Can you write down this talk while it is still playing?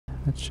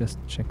let's just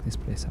check this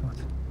place out.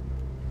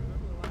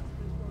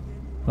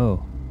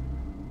 Oh.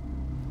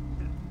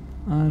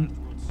 I'm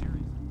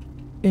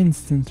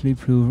instantly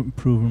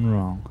proven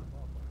wrong.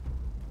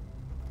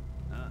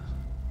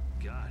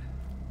 God.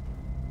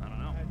 I don't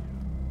know.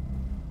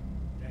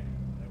 Damn,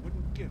 I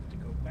wouldn't give to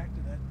go back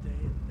to that day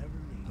and never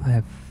leave. I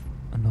have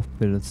enough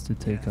bullets to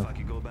take If up. I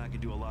could go back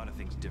and do a lot of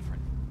things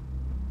different.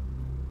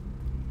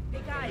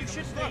 Hey guys, You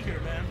should stay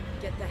here, man.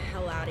 get the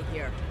hell out of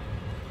here.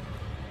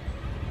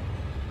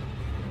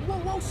 Whoa,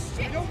 whoa,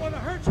 shit! I don't want to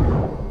hurt you.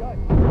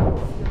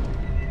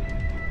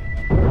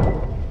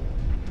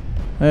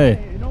 Hey!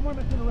 Hey, no more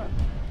messing around.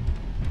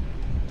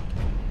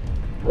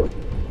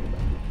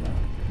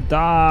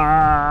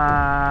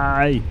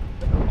 Die!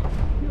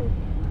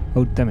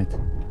 Oh, damn it.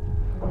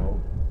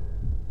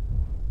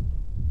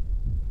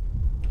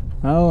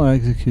 I'll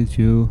execute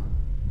you.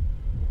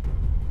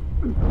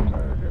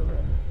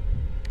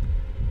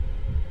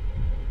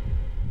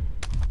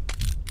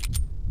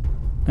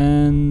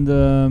 And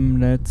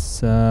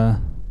let's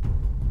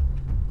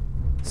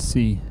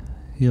see.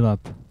 Heal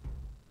up.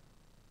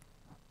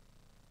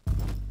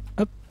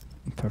 Up.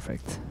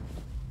 Perfect.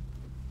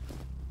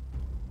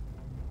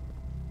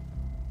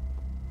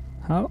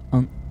 How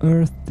on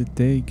earth did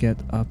they get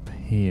up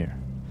here?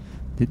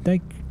 Did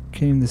they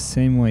came the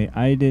same way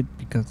I did?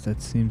 Because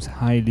that seems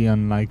highly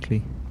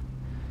unlikely.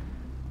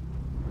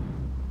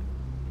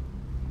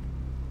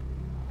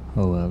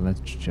 Oh well,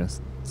 let's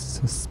just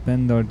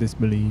suspend our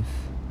disbelief.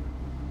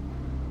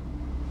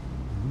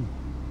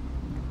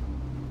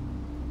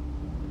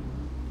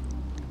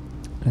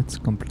 Let's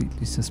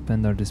completely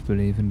suspend our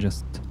disbelief and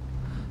just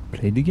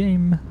play the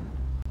game.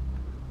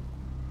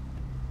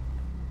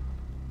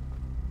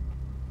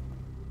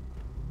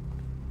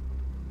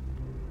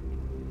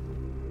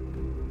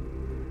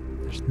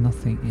 There's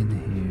nothing in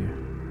here.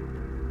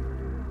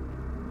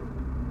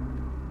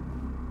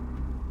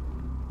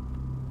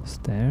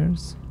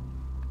 Stairs?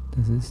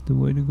 This is the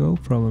way to go,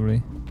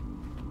 probably.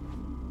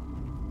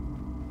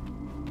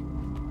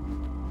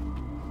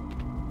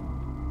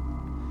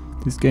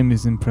 This game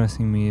is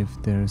impressing me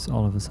if there's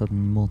all of a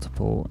sudden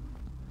multiple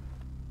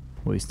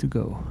ways to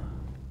go.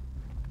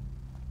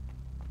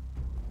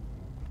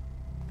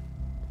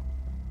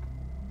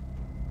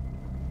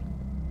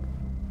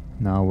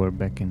 Now we're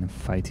back in the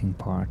fighting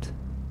part,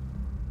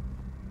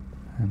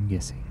 I'm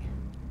guessing.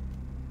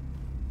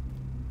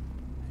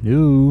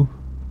 Hello?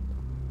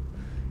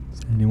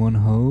 Is anyone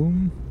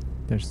home?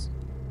 There's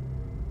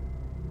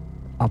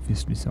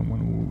obviously someone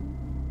who...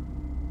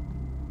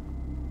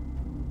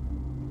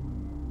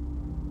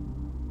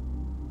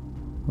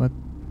 What?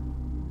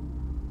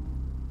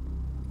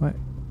 What?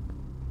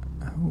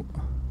 Oh.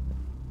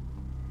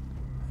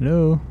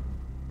 Hello?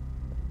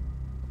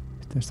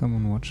 Is there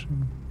someone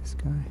watching this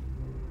guy?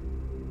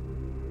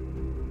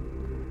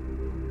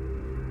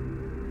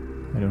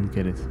 I don't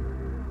get it.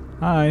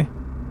 Hi!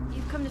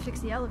 You've come to fix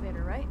the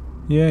elevator, right?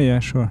 Yeah,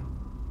 sure.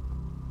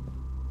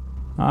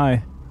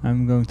 Hi,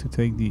 I'm going to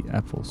take the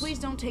apples. Please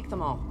don't take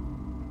them all.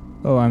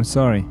 Oh, I'm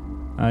sorry.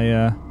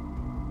 I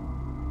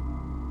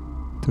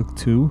took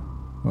 2.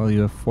 Well,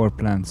 you have 4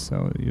 plants,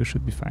 so you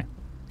should be fine.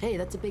 Hey,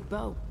 that's a big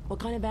bow. What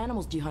kind of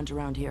animals do you hunt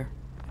around here?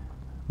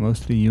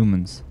 Mostly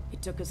humans.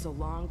 It took us a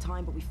long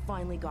time, but we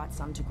finally got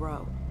some to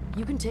grow.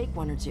 You can take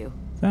 1 or 2.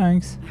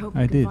 Thanks. I hope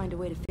I you can did. find a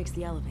way to fix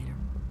the elevator.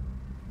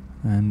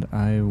 And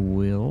I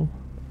will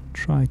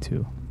try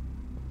to.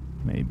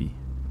 Maybe.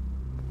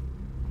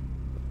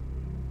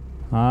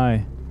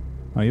 Hi.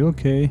 Are you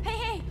okay?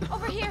 Hey,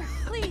 over here,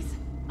 please.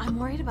 I'm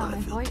worried about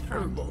my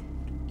boyfriend.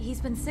 He's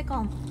been sick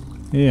all...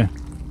 Yeah.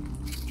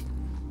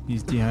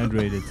 He's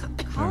dehydrated,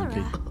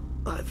 apparently.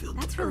 Cholera.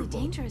 That's really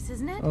dangerous,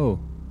 isn't it? Oh,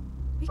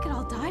 We could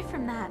all die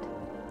from that.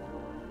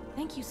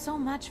 Thank you so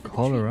much for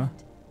cholera.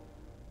 the treatment.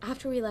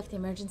 After we left the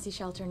emergency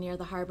shelter near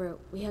the harbor,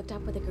 we hooked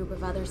up with a group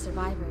of other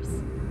survivors.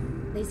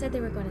 They said they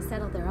were going to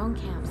settle their own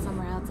camp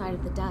somewhere outside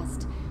of the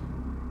dust.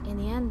 In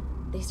the end,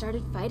 they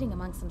started fighting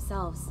amongst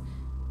themselves,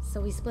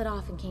 so we split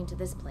off and came to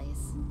this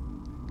place.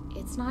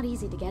 It's not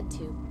easy to get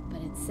to,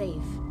 but it's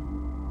safe.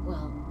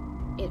 Well,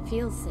 it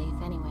feels safe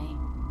anyway.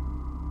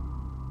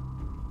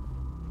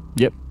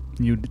 Yep,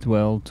 you did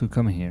well to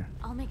come here.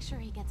 I'll make sure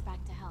he gets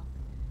back to health.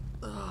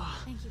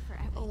 Thank you for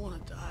everything. I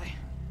want to die.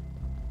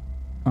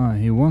 Ah,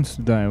 he wants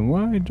to die.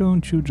 Why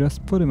don't you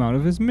just put him out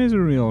of his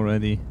misery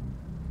already?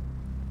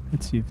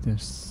 Let's see if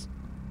there's...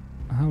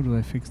 How do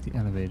I fix the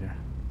elevator?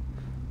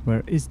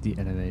 Where is the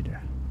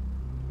elevator?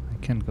 I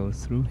can't go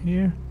through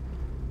here.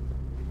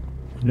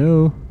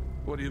 Hello?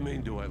 What do you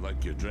mean, do I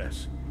like your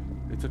dress?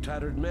 It's a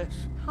tattered mess.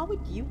 How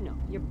would you know?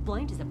 You're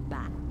blind as a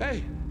bat.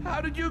 Hey,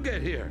 how did you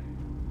get here?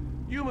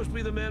 You must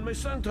be the man my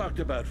son talked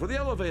about for the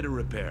elevator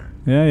repair.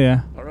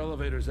 Yeah. Our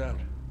elevator's out.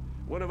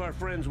 One of our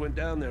friends went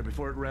down there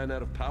before it ran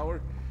out of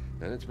power,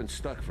 and it's been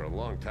stuck for a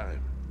long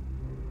time.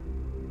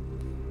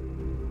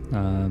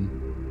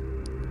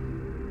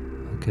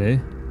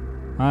 Okay.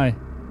 Hi.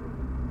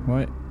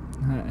 What?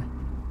 Hi.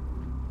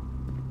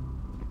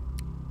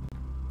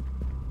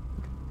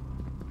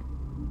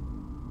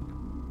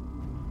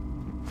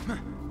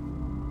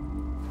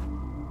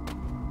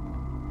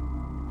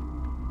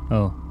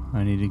 Oh,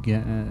 I need a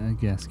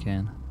gas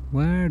can.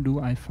 Where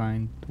do I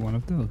find one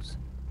of those?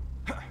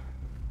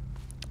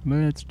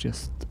 Let's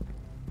just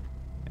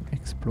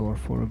explore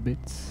for a bit.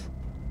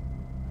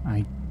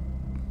 I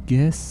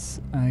guess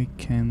I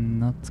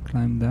cannot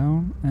climb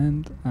down,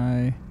 and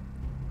I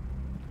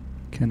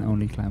can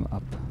only climb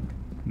up,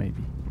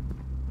 maybe.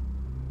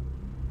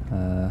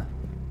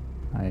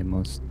 I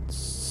most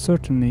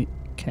certainly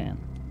can.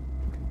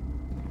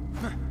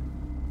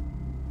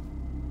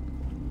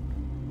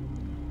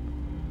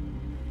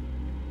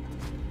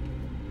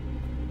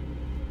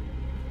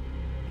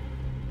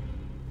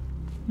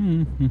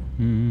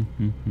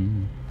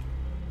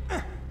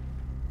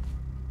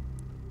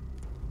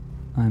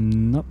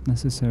 I'm not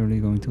necessarily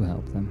going to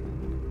help them.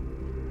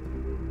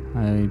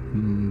 I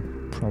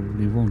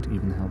probably won't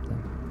even help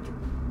them.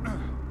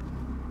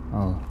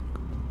 Oh.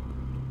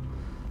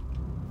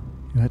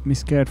 You had me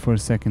scared for a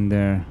second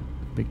there,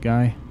 big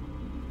guy.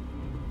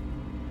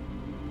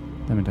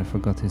 Damn it, I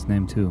forgot his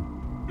name too.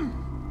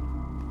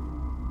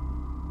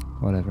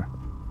 Whatever.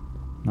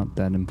 Not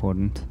that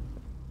important.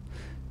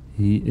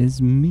 He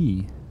is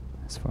me,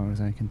 as far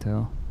as I can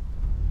tell.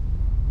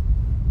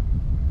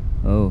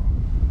 Oh,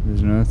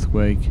 there's an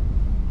earthquake.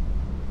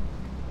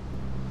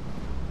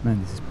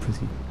 Man, this is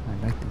pretty.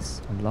 I like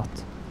this a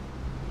lot.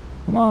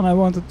 Come on, I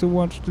wanted to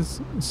watch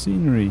this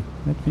scenery.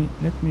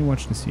 Let me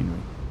watch the scenery.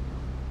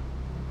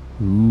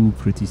 Ooh,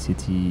 pretty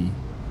city.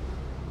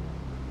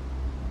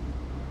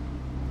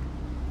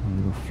 A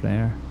little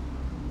flare.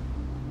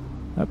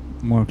 Up,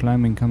 more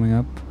climbing coming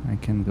up. I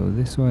can go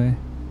this way.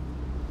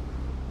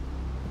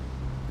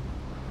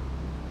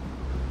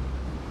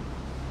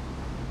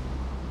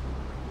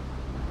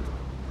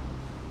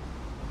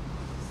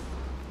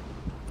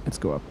 Let's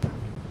go up.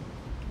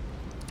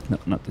 No,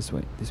 not this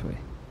way. This way.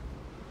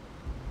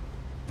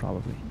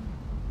 Probably.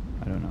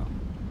 I don't know.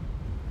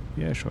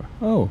 Yeah, sure.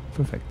 Oh,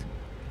 perfect.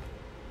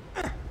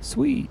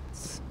 Sweet.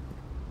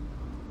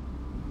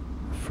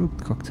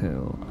 Fruit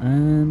cocktail.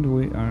 And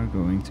we are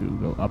going to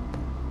go up.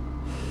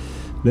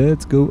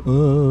 Let's go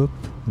up.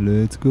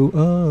 Let's go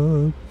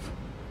up.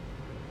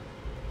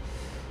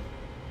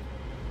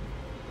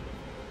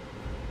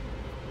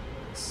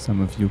 Some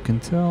of you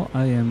can tell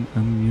I am a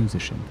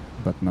musician,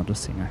 but not a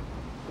singer.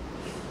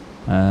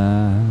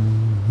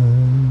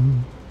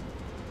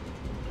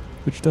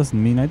 Which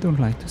doesn't mean I don't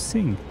like to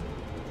sing.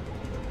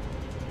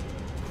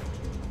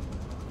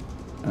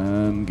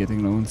 I'm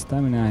getting low on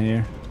stamina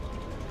here.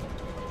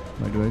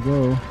 Where do I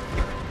go?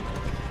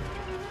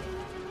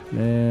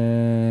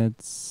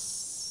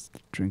 Let's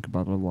drink a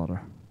bottle of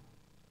water.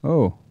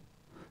 Oh,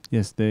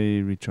 yes,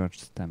 they recharge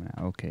stamina.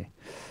 Okay.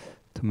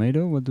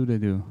 Tomato, what do they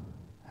do?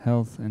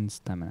 Health and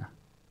stamina.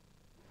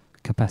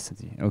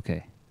 Capacity,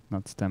 okay.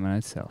 Not stamina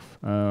itself.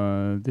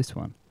 This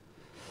one.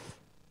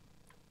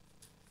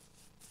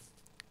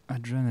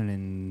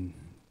 Adrenaline.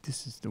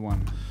 This is the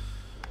one.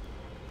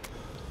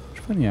 It's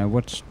funny, I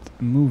watched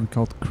a movie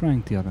called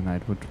Crank the other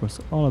night, which was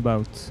all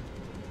about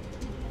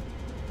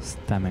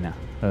stamina.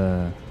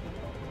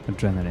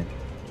 Adrenaline.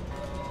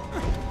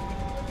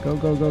 Go,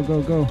 go, go,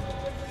 go, go.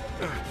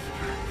 I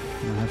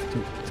have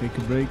to take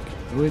a break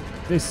with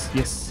this.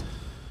 Yes.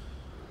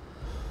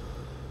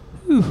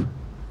 Whew.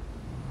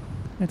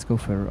 Let's go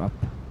further up.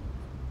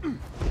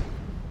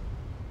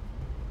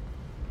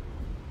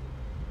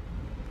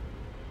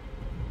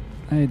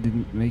 I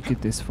didn't make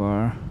it this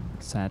far,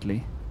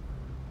 sadly.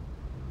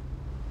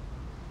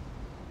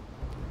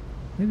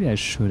 Maybe I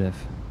should have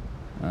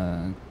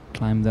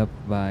climbed up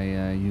by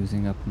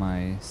using up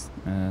my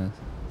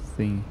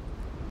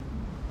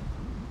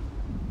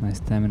my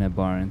stamina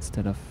bar,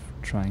 instead of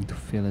trying to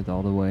fill it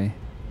all the way.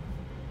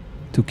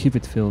 To keep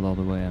it filled all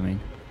the way, I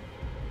mean.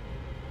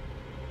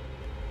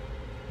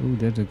 Ooh,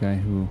 there's a guy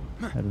who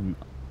had an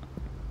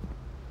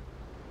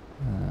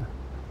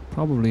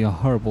probably a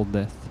horrible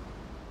death,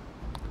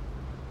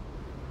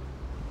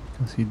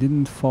 because he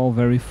didn't fall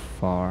very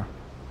far.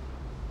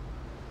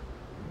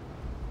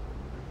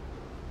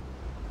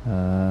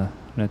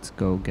 Let's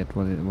go get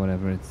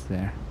whatever it's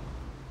there.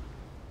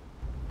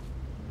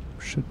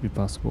 Should be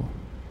possible.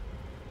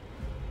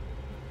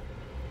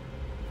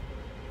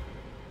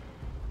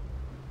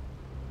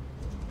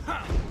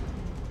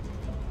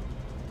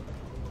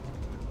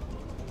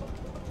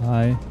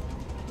 Hi.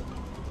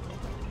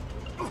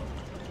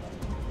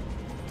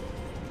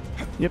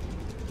 Yep.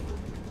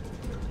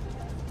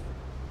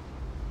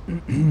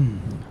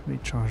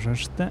 Recharge our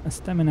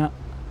stamina.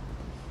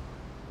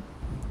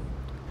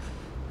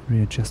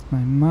 Readjust my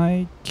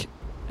mic.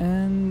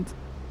 And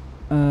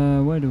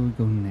where do we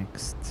go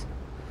next?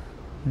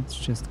 Let's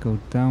just go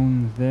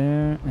down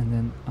there and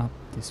then up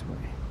this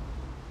way.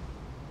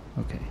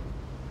 Okay.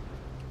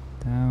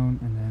 Down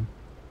and then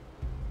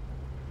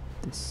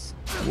this.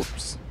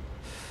 Whoops.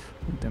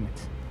 Oh, damn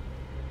it.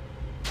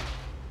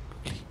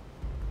 Quickly.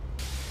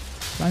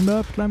 Climb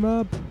up, climb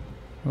up.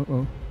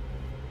 Uh-oh.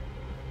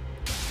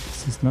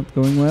 This is not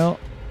going well.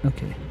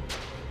 Okay.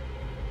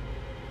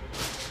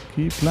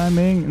 Keep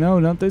climbing. No,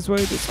 not this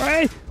way, this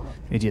way!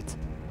 Idiot.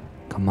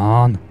 Come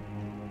on.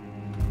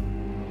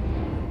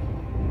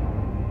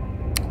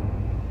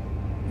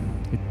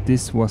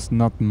 this was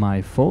not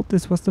my fault,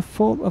 this was the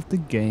fault of the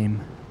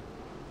game.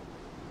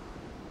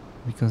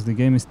 Because the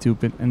game is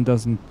stupid and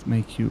doesn't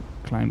make you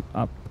climb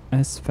up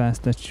as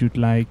fast as you'd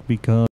like, because